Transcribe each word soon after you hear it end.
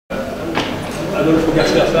Adolfo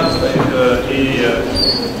GARCIA-SASTRE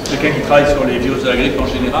est quelqu'un qui travaille sur les virus de la grippe en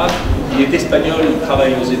général. Il est espagnol, il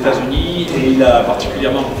travaille aux États-Unis et il a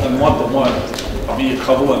particulièrement, pour moi, parmi les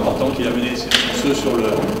travaux importants qu'il a menés, c'est ceux sur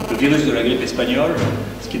le virus de la grippe espagnole,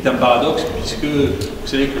 ce qui est un paradoxe puisque vous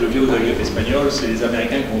savez que le virus de la grippe espagnole, c'est les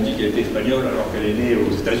Américains qui ont dit qu'elle était espagnole alors qu'elle est née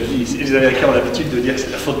aux États-Unis. Et les Américains ont l'habitude de dire que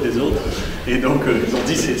c'est la faute des autres. Et donc ils ont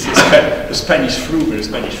dit c'est le Spanish flu, mais le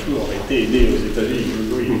Spanish flu en réalité est né aux États-Unis.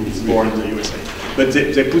 It's born in the USA. But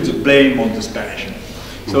they put the blame on the Spanish.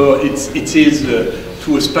 So it is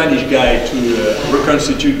to a Spanish guy to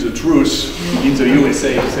reconstitute the truth in the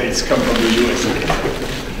USA, to say it's come from the USA.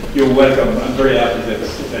 You're welcome. I'm very happy that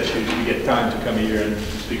you get time to come here and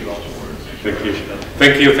speak about your work.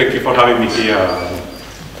 Thank you. Thank you for having me here.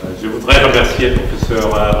 Je voudrais remercier le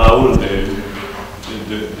professeur Raoul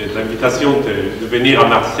de l'invitation de venir à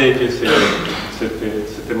Marseille.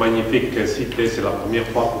 C'était magnifique cité. C'est la première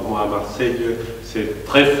fois pour moi à Marseille. C'est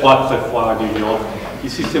très froid à New York.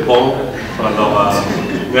 Ici c'est bon, alors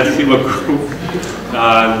merci beaucoup.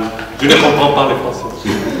 Je ne comprends pas le français.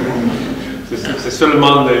 C'est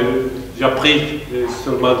seulement, j'ai appris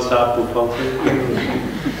seulement ça pour français.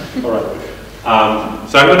 All right.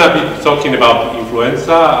 So I'm going to be talking about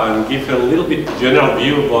influenza and give a little bit general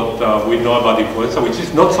view of what we know about influenza, which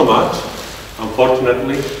is not so much,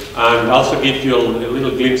 unfortunately, and also give you a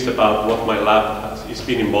little glimpse about what my lab has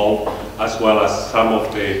been involved, as well as some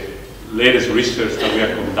of the latest research that we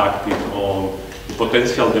are conducting on the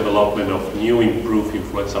potential development of new improved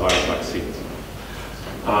influenza virus vaccines.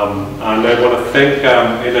 And I want to thank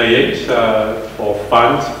NIH for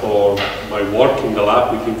funds for my work in the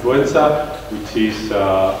lab with influenza, which is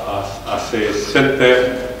as a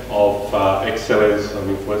center of excellence on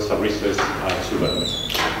influenza research and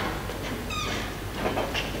surveillance.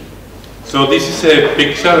 So this is a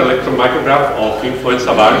picture, electron micrograph of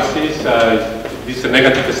influenza viruses. This is a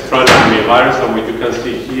negative strand RNA virus, and what you can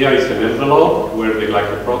see here is an envelope where the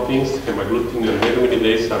glycoproteins, hemagglutinin and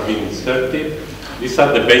neuraminidase are being inserted. These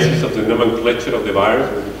are the basis of the nomenclature of the virus,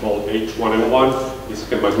 what we call H1N1. This is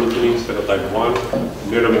hemagglutinin serotype 1,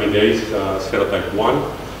 neuraminidase serotype 1,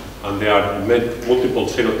 and there are multiple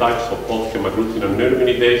serotypes of both hemagglutinin and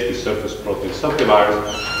neuraminidase, the surface proteins of the virus.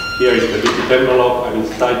 Here is the lipid envelope, and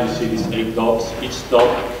inside you see these 8 dots. Each dot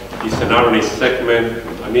is an RNA segment,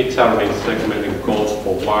 and each RNA segment encodes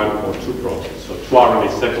for 1 or 2 proteins. So 2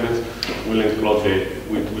 RNA segments will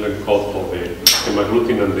encode for the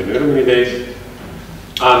hemagglutinin and the neuraminidase.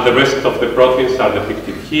 And the rest of the proteins are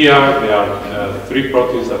depicted here. There are 3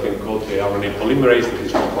 proteins that encode the RNA polymerase that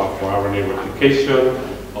is required for RNA replication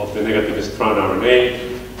of the negative strand RNA,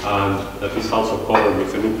 and that is also covered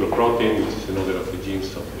with a nucleoprotein, which is another of the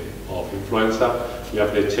genes of influenza. You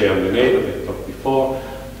have the HA and the NA that I talked before.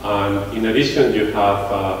 And in addition, you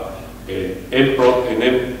have an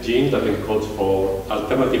M gene that encodes for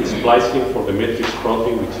alternative splicing for the matrix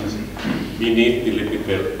protein, which is beneath the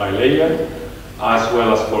lipid bilayer, as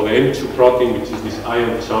well as for the M2 protein, which is this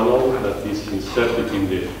ion channel that is inserted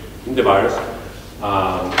in the virus.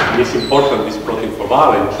 And it's important, this protein, for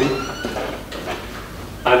viral entry.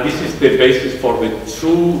 And this is the basis for the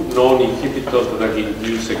 2 known inhibitors that are being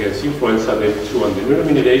used against influenza, the M2 and the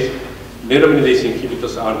neuraminidase. Neuraminidase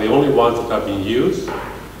inhibitors are the only ones that are being used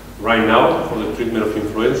right now for the treatment of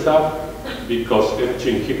influenza, because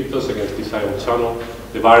M2 inhibitors against this ion channel,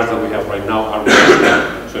 the virus that we have right now, are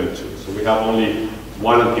resistant to M2. So we have only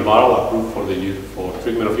 1 antiviral approved for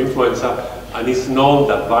treatment of influenza, and it's known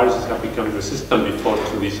that viruses have become resistant before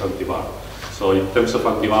to this antiviral. So in terms of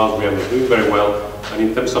antivirals, we are not doing very well, and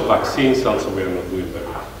in terms of vaccines, also we are not doing very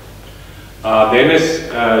well. The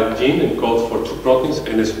NS gene encodes for 2 proteins,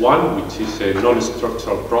 NS1, which is a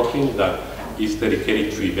non-structural protein that is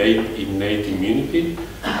dedicated to evade innate immunity,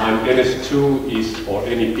 and NS2 is, or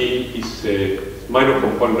NEP, is a minor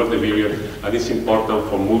component of the virion, and it's important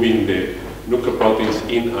for moving the nucleoproteins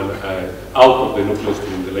in and out of the nucleus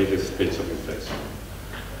during the latest stage of infection.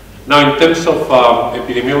 Now, in terms of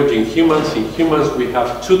epidemiology in humans we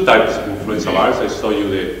have 2 types of influenza virus. I saw you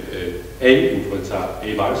the influenza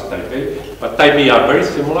A virus, type A, but type B are very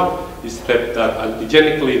similar, except that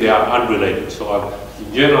antigenically they are unrelated. So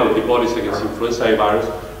in general, antibodies against influenza A virus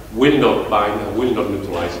will not bind and will not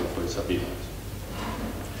neutralize influenza B virus.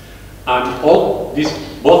 And all these,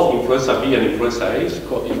 both influenza B and influenza A,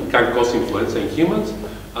 can cause influenza in humans,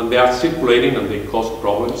 and they are circulating and they cause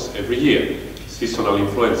problems every year. Seasonal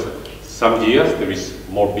influenza. Some years there is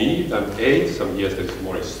more B than A, some years there is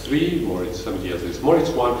more H3, some years there is more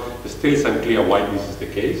H1. Still it's unclear why this is the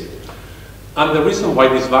case. And the reason why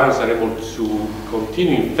these viruses are able to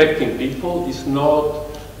continue infecting people is not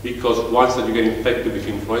because once that you get infected with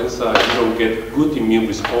influenza, you don't get good immune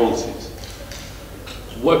responses.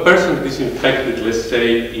 A person that is infected, let's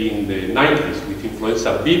say in the 90s with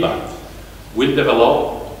influenza B virus, will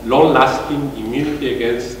develop long-lasting immunity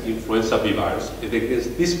against influenza B virus and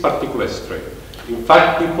against this particular strain. In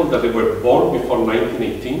fact, people that they were born before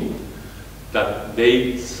 1918, that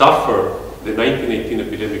they suffer the 1918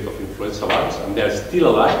 epidemic of influenza virus and they are still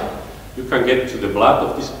alive, you can get to the blood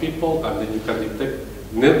of these people and then you can detect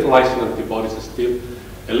neutralizing antibodies still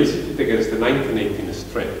elicited against the 1918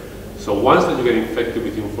 strain. So once that you get infected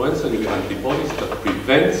with influenza, you get antibodies that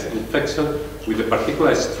prevents infection with the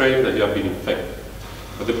particular strain that you have been infected.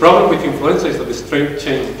 But the problem with influenza is that the strain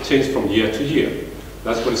changes from year to year.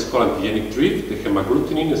 That's what is called antigenic drift. The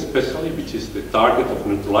hemagglutinin especially, which is the target of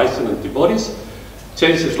neutralizing antibodies,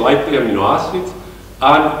 changes slightly amino acids,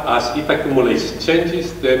 and as it accumulates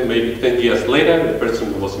changes, then maybe 10 years later, the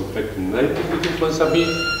person who was infected in 19 with influenza B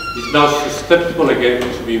is now susceptible again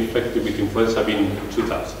to be infected with influenza B in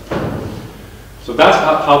 2000. So that's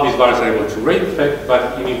how these viruses are able to reinfect,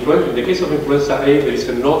 but in the case of influenza A, there is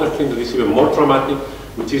another thing that is even more traumatic,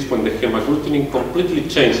 which is when the hemagglutinin completely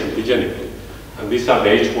changes antigenically. And these are the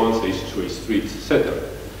H1s, H2, H3, etc.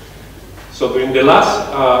 So during the last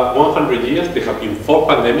 100 years, there have been 4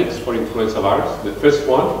 pandemics for influenza virus. The first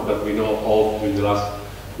one that we know of during the last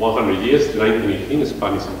 100 years, 1918,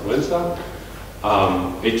 Spanish influenza.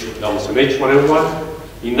 That was an H1N1.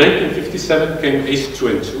 In 1957 came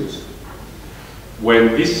H2N2s.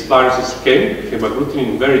 When these viruses came,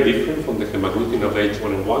 hemagglutinin very different from the hemagglutinin of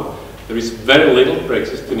H1N1. There is very little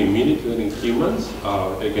pre-existing immunity in humans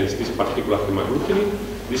against this particular hemagglutinin.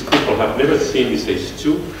 These people have never seen this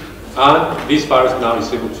H2, and this virus now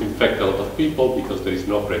is able to infect a lot of people because there is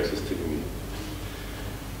no pre-existing immunity.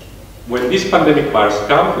 When this pandemic virus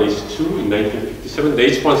came, the H2 in 1957, the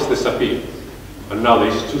H1s disappeared. And now the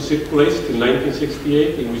H2 circulates till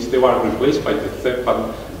 1968, in which they were replaced by the third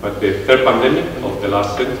pandemic of the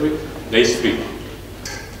last century, the H3.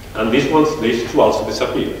 And these ones, the H2 also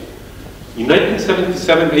disappeared. In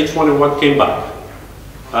 1977, H1N1 came back.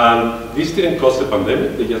 And this didn't cause a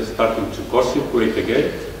pandemic, they just started to co-circulate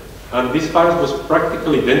again. And this virus was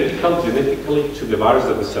practically identical genetically to the virus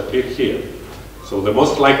that disappeared here. So the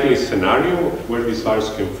most likely scenario where this virus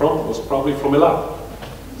came from was probably from a lab,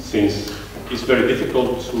 since it's very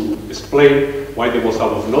difficult to explain why there was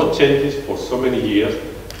almost no changes for so many years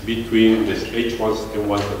between the H1s and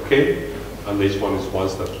ones that came and the H1s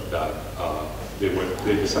ones that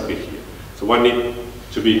they disappeared here. So one needs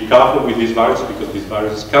to be careful with this virus because these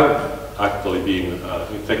viruses can actually be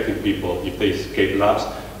infecting people if they escape labs,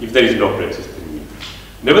 if there is no pre-existing immunity.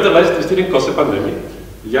 Nevertheless, this didn't cause a pandemic.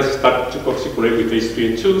 It just started to co-circulate with H3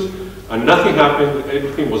 and 2s, and nothing happened.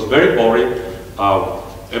 Everything was very boring.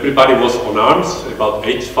 Everybody was on arms about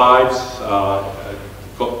H5s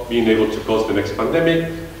being able to cause the next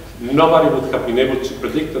pandemic. Nobody would have been able to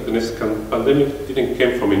predict that the next pandemic didn't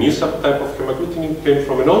come from a new subtype of hemagglutinin, came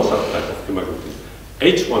from an old subtype of hemagglutinin.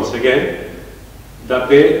 H1s again, that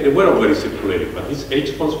they were already circulating, but these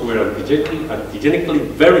H1s were antigenically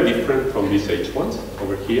very different from these H1s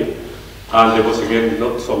over here. And there was again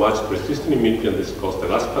not so much persistent immunity, and this caused the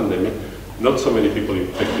last pandemic. Not so many people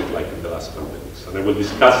infected like in the last pandemics. And I will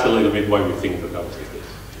discuss a little bit why we think that that was the case.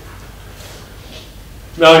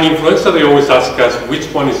 Now in influenza, they always ask us which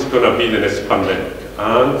one is going to be the next pandemic.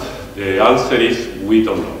 And the answer is we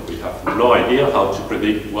don't know. We have no idea how to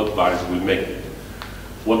predict what virus will make it.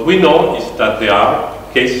 What we know is that there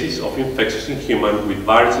are cases of infections in humans with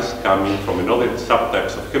viruses coming from another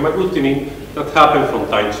subtypes of hemagglutinin that happen from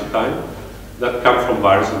time to time, that come from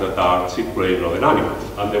viruses that are circulating in other animals.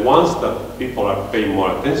 And the ones that people are paying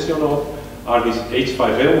more attention of are these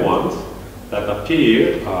H5N1s that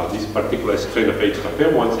appear, this particular strain of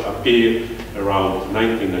H5N1s appeared around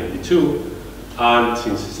 1992, and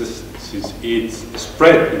since it's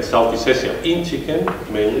spread in Southeast Asia, in chicken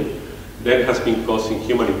mainly, that has been causing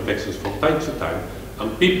human infections from time to time.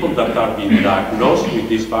 And people that are being diagnosed with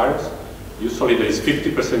this virus, usually there is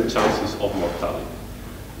 50% chances of mortality.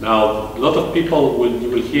 Now, a lot of people you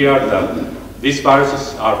will hear that these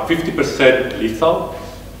viruses are 50% lethal.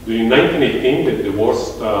 During 1918, the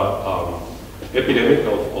worst epidemic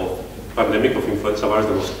of pandemic of influenza virus,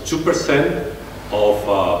 there was 2%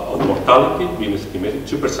 of mortality being estimated,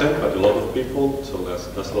 2%, but a lot of people, so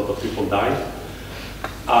that's a lot of people dying.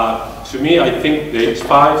 To me, I think the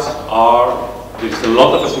H5s there's a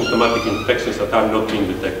lot of asymptomatic infections that are not being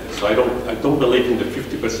detected. So I don't believe in the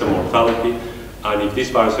 50% mortality. And if this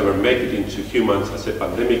virus ever make it into humans as a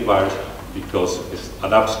pandemic virus, because it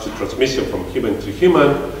adapts to transmission from human to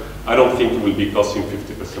human, I don't think it will be causing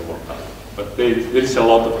 50% mortality. But there is a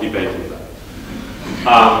lot of debate on that.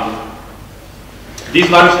 These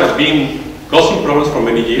viruses have been causing problems for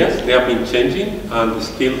many years. They have been changing and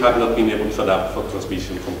still have not been able to adapt for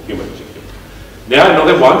transmission from human to human. There are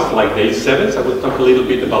other ones like the H7s. I will talk a little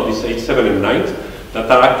bit about these H7 and 9s that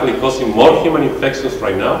are actually causing more human infections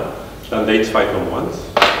right now than the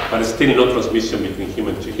H5N1s, but still no transmission between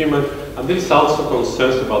human to human. And there is also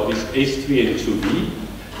concerns about this H3N2B.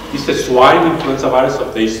 This is a swine influenza virus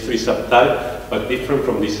of the H3 subtype, but different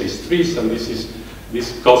from these H3s, and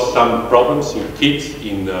this caused some problems in kids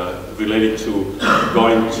related to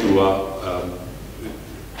going to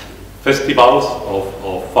festivals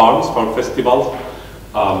of farm festivals,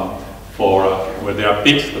 where there are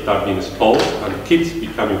pigs that are being exposed, and kids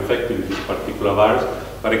become infected with this particular virus.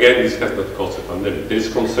 But again, this has not caused a pandemic. There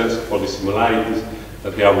is consensus for the similarities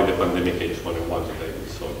that there are with the pandemic H1N1 that I will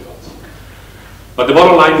show you also. But the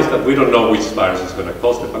bottom line is that we don't know which virus is going to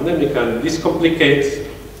cause the pandemic, and this complicates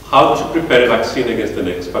how to prepare a vaccine against the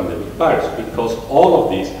next pandemic virus, because all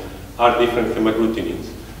of these are different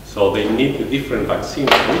hemagglutinins. So they need a different vaccine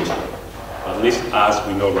for each one, at least as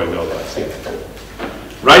we know right now the vaccine.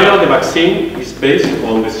 Right now the vaccine is based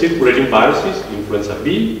on the circulating viruses, influenza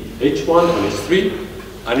B, H1 and H3,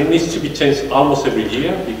 and it needs to be changed almost every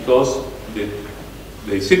year because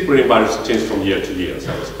the circulating virus changes from year to year, as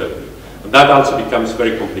I was telling you. And that also becomes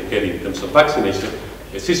very complicated in terms of vaccination.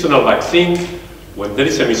 A seasonal vaccine, when there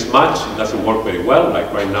is a mismatch, it doesn't work very well,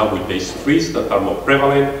 like right now with the H3s that are more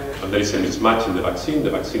prevalent, and there is a mismatch in the vaccine.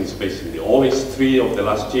 The vaccine is based on the old H3 of the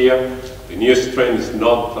last year. The new strain is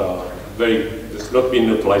not has not been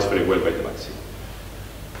neutralized very well by the vaccine.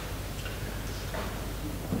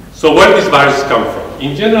 So where these viruses come from?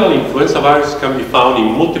 In general, influenza viruses can be found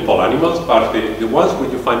in multiple animals, but the ones where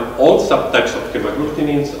you find all subtypes of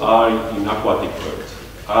hemagglutinins are in aquatic birds.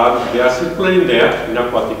 They are circulating there in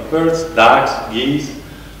aquatic birds, ducks, geese,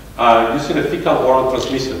 using a fecal-oral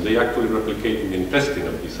transmission. They actually replicate in the intestine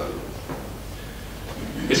of these animals.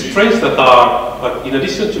 Strains that are, but in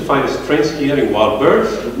addition to find strains here in wild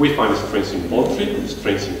birds, we find strains in poultry,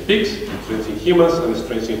 strains in pigs, strains in humans, and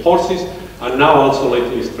strains in horses, and now also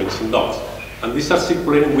lately strains in dogs. And these are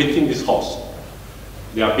circulating within this host.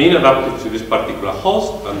 They are being adapted to this particular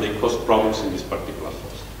host, and they cause problems in this particular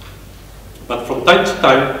host. But from time to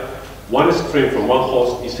time, one strain from one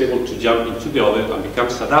host is able to jump into the other and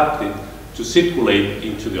becomes adapted to circulate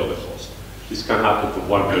into the other host. This can happen from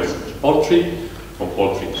one person to poultry, from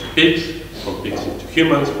poultry into pigs, from pigs into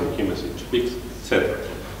humans, from humans into pigs, etc.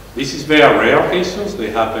 This is very rare occasions. They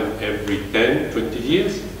happen every 10, 20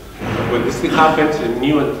 years. But when this thing happens, a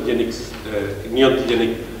new antigenic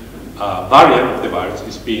variant of the virus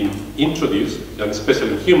is being introduced, and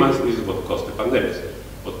especially in humans, this is what caused the pandemic,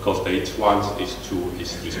 what caused the H1s, H2,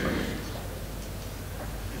 H3s pandemics.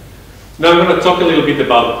 Now I'm going to talk a little bit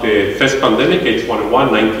about the first pandemic,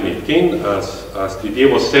 H1N1, 1918. As Didier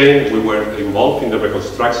was saying, we were involved in the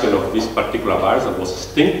reconstruction of this particular virus that was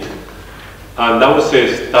extinct. And that was a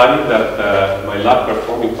study that my lab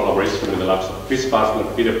performed in collaboration with the labs of Chris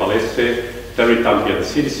Fassler, Peter Palese, Terry Tampi at the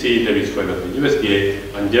CDC, David Swain at the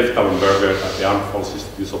USDA, and Jeff Taubenberger at the Armed Forces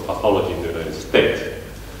Institute of Pathology in the United States.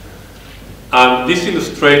 And this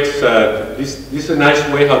illustrates, this is a nice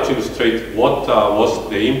way how to illustrate what was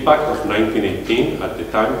the impact of 1918 at the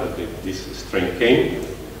time that this strain came.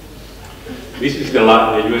 This is the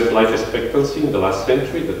US life expectancy in the last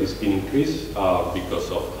century that has been increased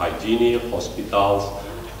because of hygiene, hospitals,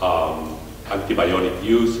 antibiotic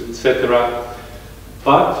use, etc.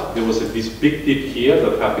 But there was this big dip here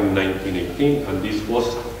that happened in 1918, and this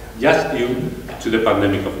was just due to the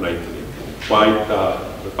pandemic of 1918. Quite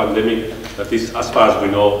the pandemic that is, as far as we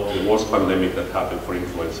know, the worst pandemic that happened for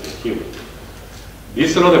influenza in humans.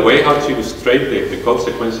 This is another way how to illustrate the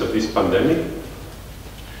consequence of this pandemic.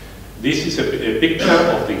 This is a picture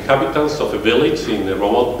of the inhabitants of a village, in a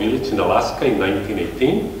remote village in Alaska in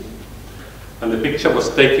 1918. And the picture was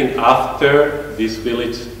taken after this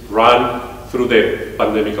village ran through the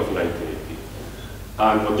pandemic of 1918.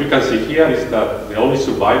 And what you can see here is that the only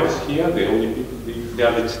survivors here, the only people, they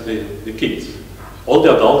are the kids. All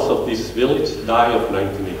the adults of this village died of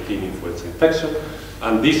 1918 influenza infection,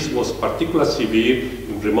 and this was particularly severe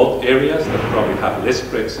in remote areas that probably have less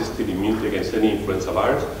pre-existing immunity against any influenza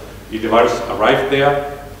virus. If the virus arrived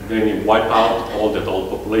there, then it wiped out all the adult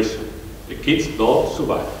population. The kids, though,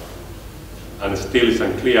 survived. And still it's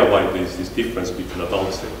unclear why there is this difference between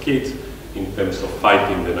adults and kids in terms of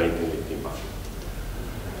fighting the 1918 virus.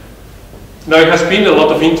 Now, it has been a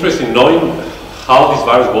lot of interest in knowing how this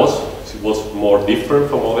virus was. It was more different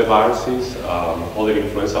from other viruses, other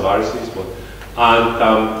influenza viruses.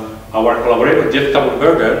 Our collaborator Jeff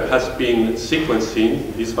Taubenberger has been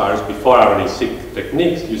sequencing this virus before RNA-seq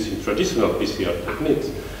techniques using traditional PCR techniques.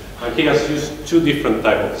 And he has used two different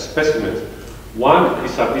types of specimens. One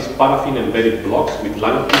is these paraffin-embedded blocks with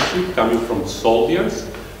lung tissue coming from soldiers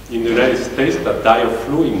in the United States that died of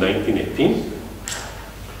flu in 1918.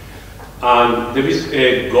 And there is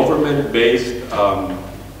a government-based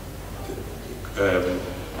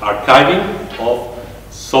archiving of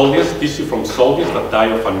soldiers, tissue from soldiers that die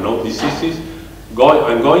of unknown diseases,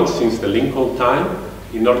 ongoing since the Lincoln time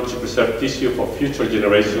in order to preserve tissue for future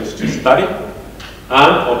generations to study.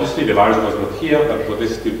 And obviously the virus was not here, but what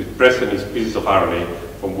is still present is pieces of RNA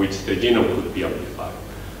from which the genome could be amplified.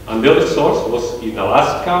 And the other source was in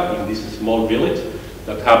Alaska, in this small village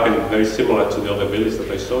that happened very similar to the other village that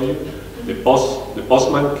I showed you. The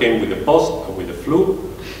postman came with the post, with the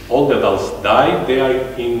flu. All the adults died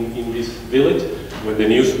there in this village. When the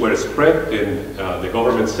news were spread, then the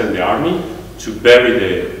government sent the army to bury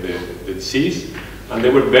the disease, and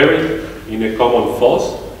they were buried in a common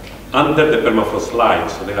fosse under the permafrost line.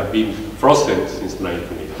 So they have been frozen since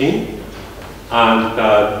 1918.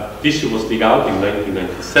 And tissue was dug out in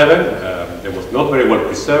 1997. It was not very well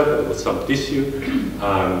preserved, but there was some tissue.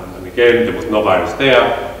 And again, there was no virus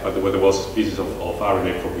there, but there was pieces of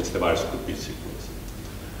RNA from which the virus could be sequenced.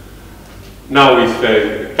 Now,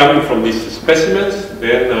 if coming from these specimens,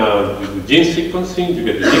 then you do gene sequencing, you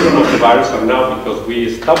get the genome of the virus, and now because we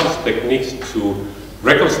established techniques to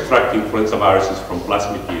reconstruct influenza viruses from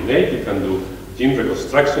plasmid DNA, you can do gene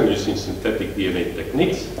reconstruction using synthetic DNA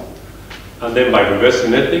techniques. And then by reverse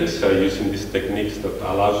genetics, using these techniques that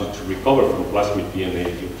allows you to recover from plasmid DNA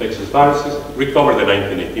infectious viruses, recover the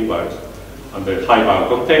 1918 virus and the high viral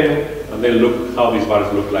container, and then look how these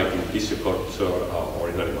viruses look like in tissue culture or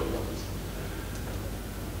in animal models.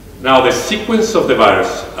 Now, the sequence of the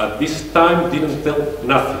virus at this time didn't tell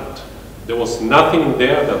nothing. There was nothing in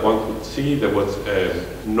there that one could see. There was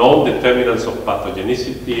known determinants of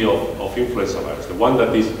pathogenicity of influenza virus. The one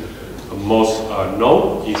that is most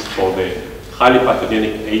known is for the highly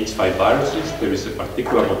pathogenic H5 viruses. There is a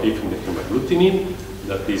particular motif in the hemagglutinin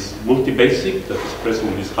that is multibasic, that is present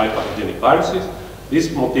in these high pathogenic viruses.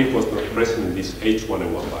 This motif was not present in these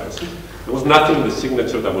H1N1 viruses. There was nothing in the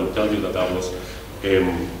signature that will tell you that that was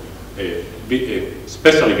a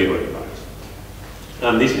especially virulent virus.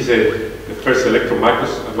 And this is the first electron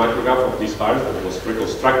micrograph of this virus that was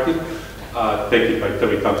reconstructed, taken by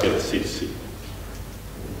Terry Campion at CDC.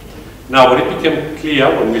 Now, what it became clear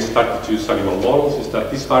when we started to use animal models is that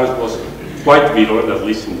this virus was quite virulent, at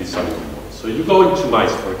least in these animal models. So you go into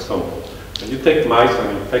mice, for example, and you take mice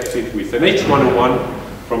and infect it with an H1N1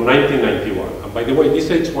 from 1991. And by the way, these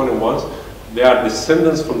H1N1s, they are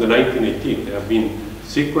descendants from the 1918. They have been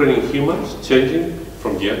sequenced in humans, changing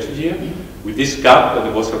from year to year, with this gap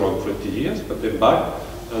that was around 20 years, but then back,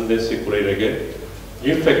 and then circulate again.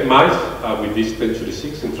 You infect mice with this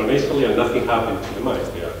 10^6 intranasally, and nothing happened to the mice.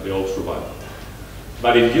 They all survive.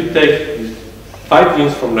 But if you take 5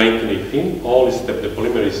 genes from 1918, all the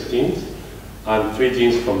polymerase genes, and 3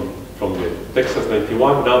 genes from the Texas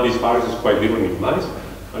 91, now this virus is quite virulent in mice.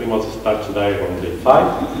 Animals start to die around day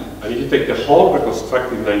 5. And if you take the whole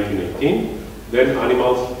reconstructed in 1918, then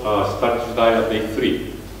animals start to die at day 3,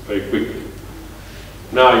 very quickly.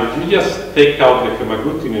 Now, if you just take out the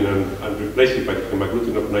hemagglutinin and replace it by the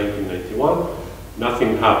hemagglutinin of 1991,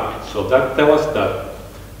 nothing happens. So that tells us that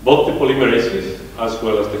both the polymerases, as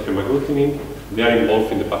well as the hemagglutinin, they are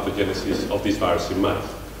involved in the pathogenesis of this virus in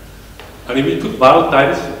mice. And if you put viral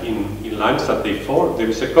titers in limes at day 4, there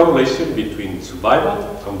is a correlation between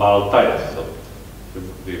survival and viral titers. So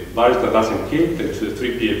the virus that doesn't kill tends to the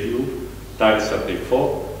 3PFU titers at day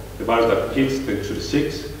 4. The virus that kills tends to the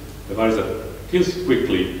 6. The virus that kills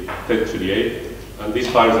quickly tends to the 8. And this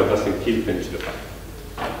virus that doesn't kill tends to the 5.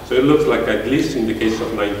 So it looks like, at least in the case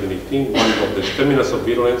of 1918, one of the determinants of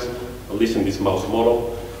virulence, at least in this mouse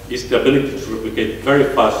model, is the ability to replicate very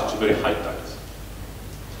fast to very high titers.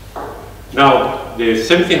 Now, the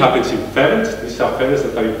same thing happens in ferrets. These are ferrets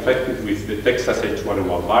that are infected with the Texas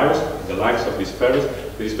H1N1 virus. The lives of these ferrets,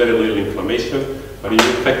 there is very little inflammation, but if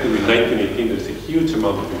you're infected with 1918, there is a huge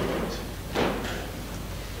amount of inflammation.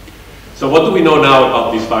 So what do we know now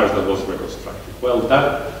about this virus that was reconstructed? Well,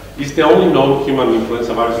 that is the only known human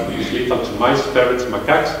influenza virus that is lethal to mice, ferrets,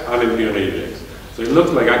 macaques, and embryonic eggs. So it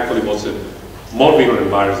looks like actually it was a more virulent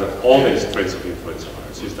virus than all the strains of influenza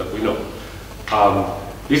viruses that we know.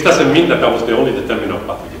 This doesn't mean that that was the only determinant of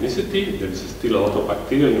pathogenicity. There is still a lot of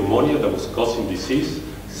bacterial pneumonia that was causing disease,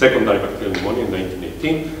 secondary bacterial pneumonia in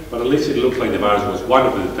 1918, but at least it looked like the virus was one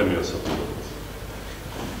of the determinants of virulence.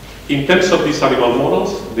 In terms of these animal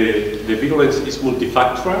models, the virulence is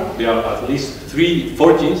multifactorial. There are at least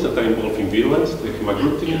 3-4 genes that are involved in virulence: the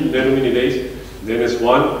hemagglutinin, neuraminidase, the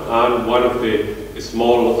NS1, and one of the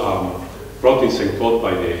small proteins encoded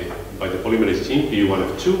by the polymerase gene,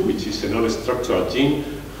 PU1F2, which is a non-structural gene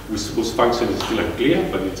whose function is still unclear,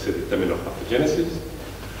 but it's a determinant of pathogenesis.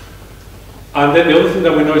 And then the other thing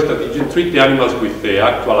that we know is that if you treat the animals with the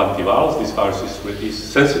actual antivirals, this virus is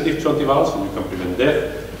sensitive to antivirals, so you can prevent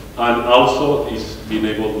death. And also is being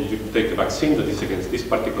able, you take a vaccine that is against this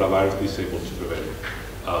particular virus, is able to prevent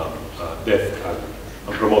death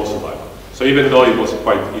and promote survival. So even though it's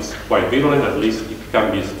quite virulent, at least it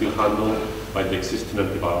can be still handled by the existing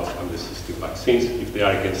antivirals and the existing vaccines if they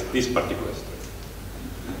are against this particular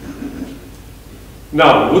strain.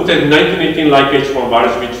 Now, would the 1918 like H1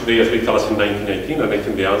 virus be today as lethal as in 1918? And I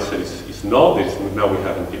think the answer is no. Now we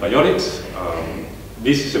have antibiotics.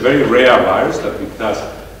 This is a very rare virus that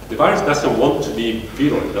the virus doesn't want to be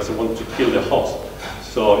virulent, doesn't want to kill the host.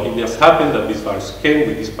 So it has happened that this virus came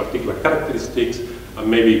with these particular characteristics, and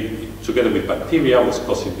maybe together with bacteria was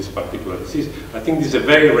causing this particular disease. I think this is a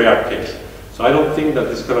very rare case. So I don't think that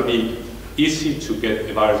it's going to be easy to get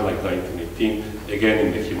a virus like 1918 again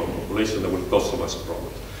in the human population that will cause so much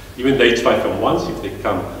problems. Even the H5N1s, if they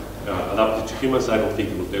come adapted to humans, I don't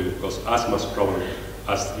think they will cause as much problem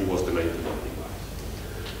as it was the 1918 virus.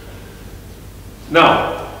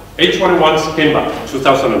 Now, H1N1s came back in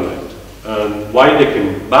 2009. And why they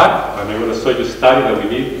came back, and I'm going to show you a study that we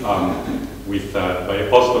did by a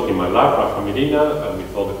postdoc in my lab, Rafa Medina, and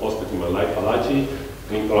with all the postdocs in my lab, Alaji,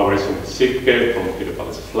 in collaboration with Silke from Peter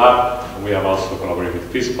Palaz's lab, and we have also collaborated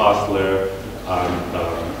with Chris Basler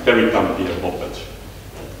and Terry Campi and Bob Belcher.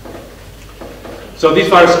 So this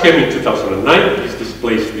virus came in 2009. This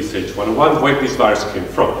displays this H1N1, where this virus came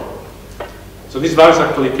from. So this virus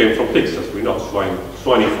actually came from pigs, as we know, swine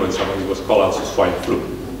influenza, it was called also swine flu.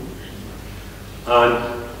 And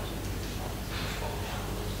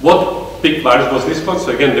what pig virus was this one?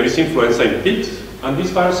 So again, there is influenza in pigs, and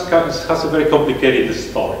this virus has a very complicated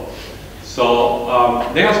story. So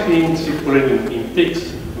there has been circulating in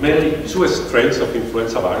pigs mainly 2 strains of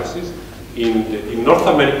influenza viruses. In North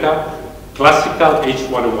America, classical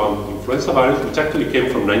H1N1 influenza virus, which actually came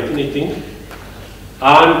from 1918,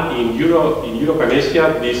 and in Europe and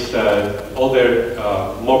Asia, these other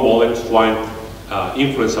more modern swine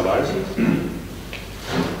influenza viruses.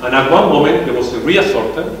 And at one moment, there was a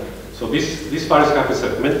reassortment. So this virus has a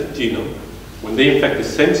segmented genome. When they infect the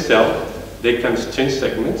same cell, they can exchange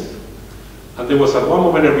segments. And there was at one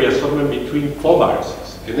moment a reassortment between 4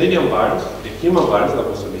 viruses: an avian virus, a human virus that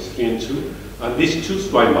was an H3N2, and these 2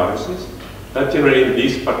 swine viruses that generated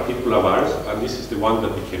this particular virus, and this is the one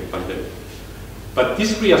that became pandemic. But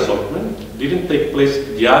this reassortment didn't take place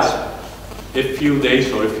just a few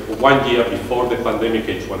days or 1 year before the pandemic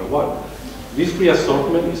H1N1. This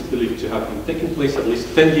reassortment is believed to have been taking place at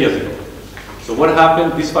least 10 years ago. So what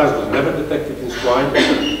happened? This virus was never detected in swine.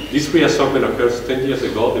 This reassortment occurs 10 years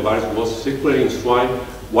ago. The virus was circulating in swine.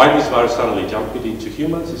 Why this virus suddenly jumped into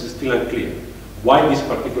humans is still unclear. Why this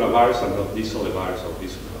particular virus and not this other virus or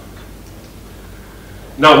this other virus?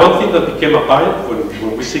 Now, one thing that became apparent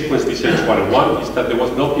when we sequenced this H1N1 is that there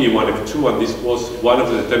was no PU1F2, and this was one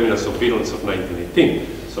of the determinants of virulence of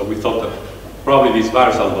 1918. So we thought that probably this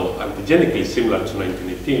virus, although antigenically similar to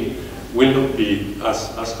 1918, will not be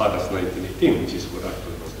as bad as 1918, which is what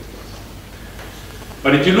actually was the case.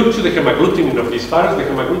 But if you look to the hemagglutinin of this virus, the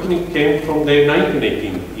hemagglutinin came from the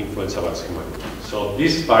 1918 influenza virus hemagglutinin. So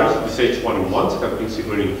this virus, this H1N1s, have been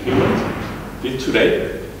circulating in humans till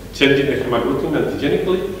today, changing the hemagglutinin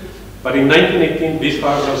antigenically. But in 1918, this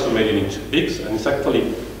virus also made it into pigs, and it's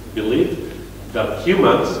actually believed that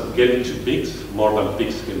humans get into pigs more than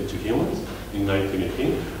pigs get into humans in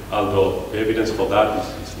 1918, although the evidence for that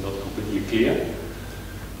is not completely clear.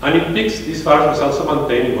 And in pigs, this virus was also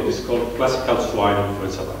maintained in what is called classical swine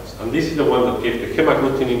influenza virus. And this is the one that gave the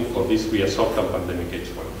hemagglutinin for this reassortant pandemic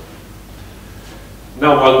H1.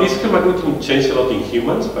 Now, while this hemagglutinin changed a lot in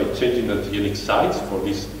humans by changing the antigenic sites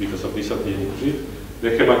because of this antigenic drift, the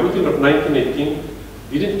hemagglutinin of 1918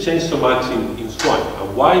 didn't change so much in swine.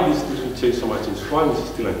 And why this didn't change so much in swine is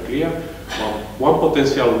still unclear. Well, one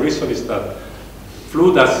potential reason is that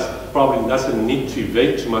flu probably doesn't need to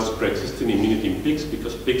evade too much pre-existing immunity in pigs,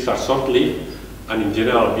 because pigs are short-lived and in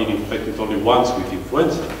general being infected only once with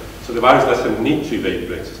influenza. So the virus doesn't need to evade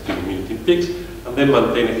pre-existing immunity in pigs and then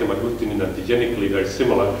maintain a hemagglutinin antigenically very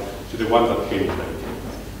similar to the one that came in 1918.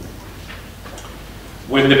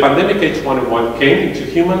 When the pandemic H1N1 came into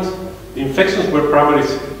humans, the infections were primarily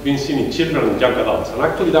being seen in children and young adults, and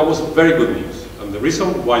actually that was very good news. And the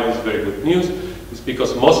reason why this is very good news is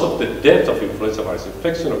because most of the death of influenza virus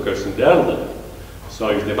infection occurs in the elderly. So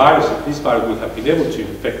if this virus would have been able to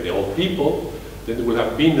infect the old people, then there would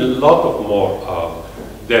have been a lot of more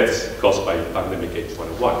deaths caused by pandemic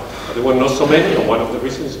H1N1. But there were not so many, and one of the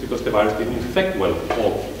reasons is because the virus didn't infect well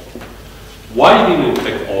all people. Why didn't it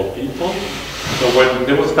infect all people? So when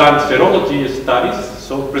there was done serology studies,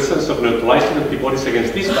 so presence of neutralizing antibodies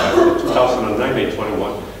against this virus, the 2009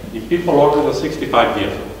 H1N1, in people older than 65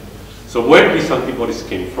 years old. So where these antibodies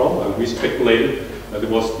came from, and we speculated that it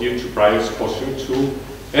was due to prior exposure to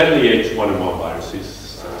early H1N1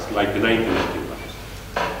 viruses, like the 1918 virus.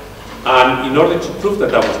 And in order to prove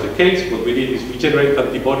that that was the case, what we did is we generated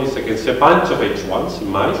antibodies against a bunch of H1s in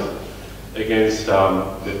mice, against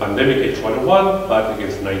the pandemic H1N1, but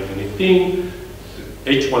against 1918,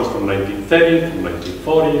 H1s from 1930, from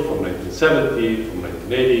 1940, from 1970, from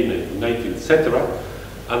 1980, 1990, etc.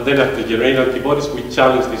 And then after generating antibodies, we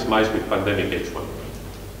challenged these mice with pandemic H1.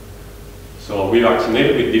 So we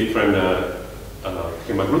vaccinated with different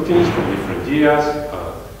hemagglutinins from different years,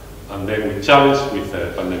 and then we challenged with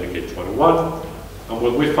pandemic H1N1. And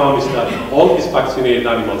what we found is that all these vaccinated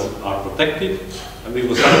animals are protected, and it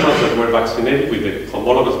was animals that were vaccinated with the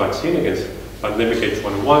homologous vaccine against pandemic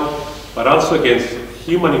H1N1, but also against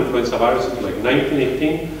human influenza viruses like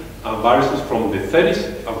 1918 and viruses from the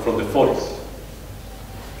 30s and from the 40s.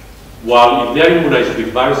 While if they are immunized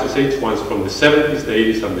with viruses H1s from the 70s, the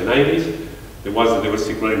 80s, and the 90s, the ones that they were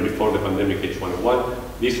circulating before the pandemic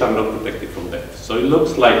H1N1, these are not protected from death. So it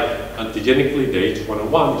looks like antigenically the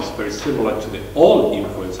H1N1 is very similar to the old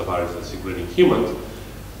influenza virus that's circulating in humans.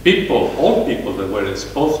 All people that were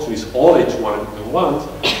exposed to these old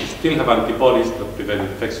H1N1s still have antibodies that prevent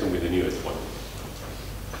infection with the new H1.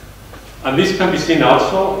 And this can be seen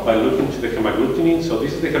also by looking to the hemagglutinins. So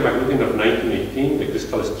this is the hemagglutinins of 1918, the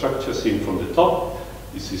crystal structure seen from the top.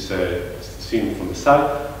 This is seen from the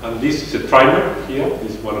side. And this is a trimer here.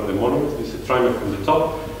 This is one of the monomers. This is a trimer from the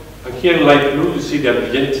top. And here in light blue, you see the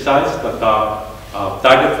antigenic sites that are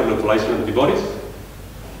targeted for neutralizing antibodies.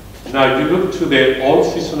 Now, if you look to the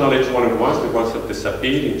old seasonal H1N1s, the ones that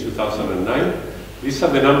disappeared in 2009, these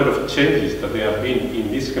are the number of changes that there have been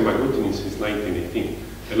in this hemagglutinins since 1918.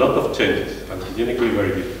 A lot of changes, antigenically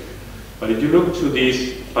very different. But if you look to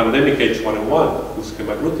this pandemic H1N1, whose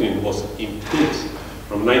hemagglutinins was in pigs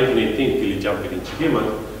from 1918 till it jumped into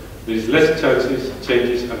humans, there is less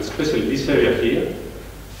changes, and especially this area here,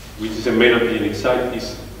 which is a main antigenic site,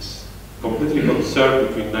 is completely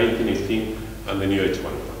conserved between 1918 and the new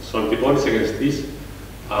H1N1. So antibodies against this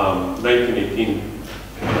 1918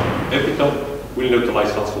 epitope will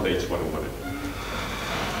neutralize also the H1N1.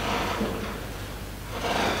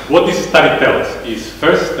 What this study tells is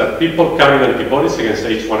first that people carrying antibodies against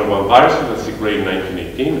H1N1 viruses that circulated in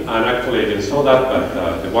 1918, and actually I didn't saw that,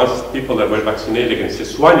 but the people that were vaccinated against the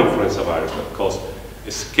swine influenza virus that caused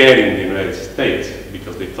a scare in the United States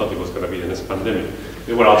because they thought it was going to be the next pandemic,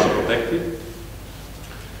 they were also protected.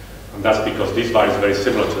 And that's because this virus is very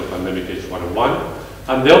similar to the pandemic H1N1.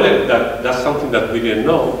 And the other, that's something that we didn't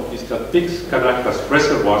know, is that pigs can act as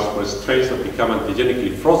reservoirs for strains that become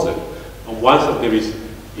antigenically frozen. And once that there is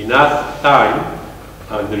enough time,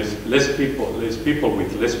 and there is less people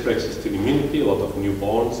with less pre-existing immunity, a lot of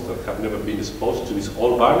newborns that have never been exposed to these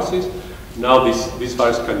old viruses, now this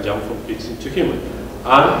virus can jump from pigs into humans.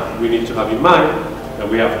 And we need to have in mind that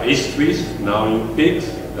we have H3s now in pigs,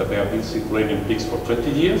 that they have been circulating in pigs for 20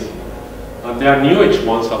 years, and there are new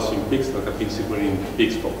H1s also in pigs that have been circulating in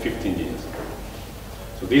pigs for 15 years.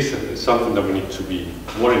 So this is something that we need to be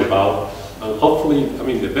worried about. And hopefully, I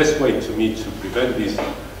mean, the best way to me to prevent this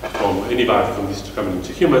from any virus from this to coming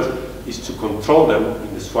into humans is to control them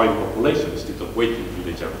in the swine population instead of waiting until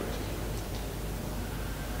they jump into humans.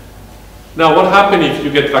 Now, what happens if you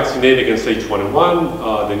get vaccinated against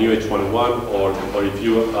H1N1, the new H1N1, or if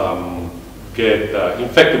you get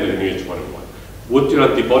infected with the new H1N1? Would your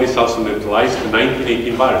antibodies also neutralize the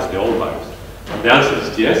 1918 virus, the old virus? And the answer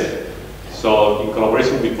is yes. So in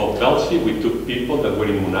collaboration with Bob Belchi, we took people that were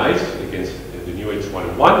immunized against the new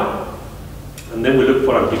H1N1, and then we looked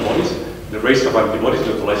for antibodies, the rates of antibodies,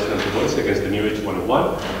 neutralizing antibodies against the new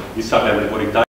H1N1. These are the antibody types.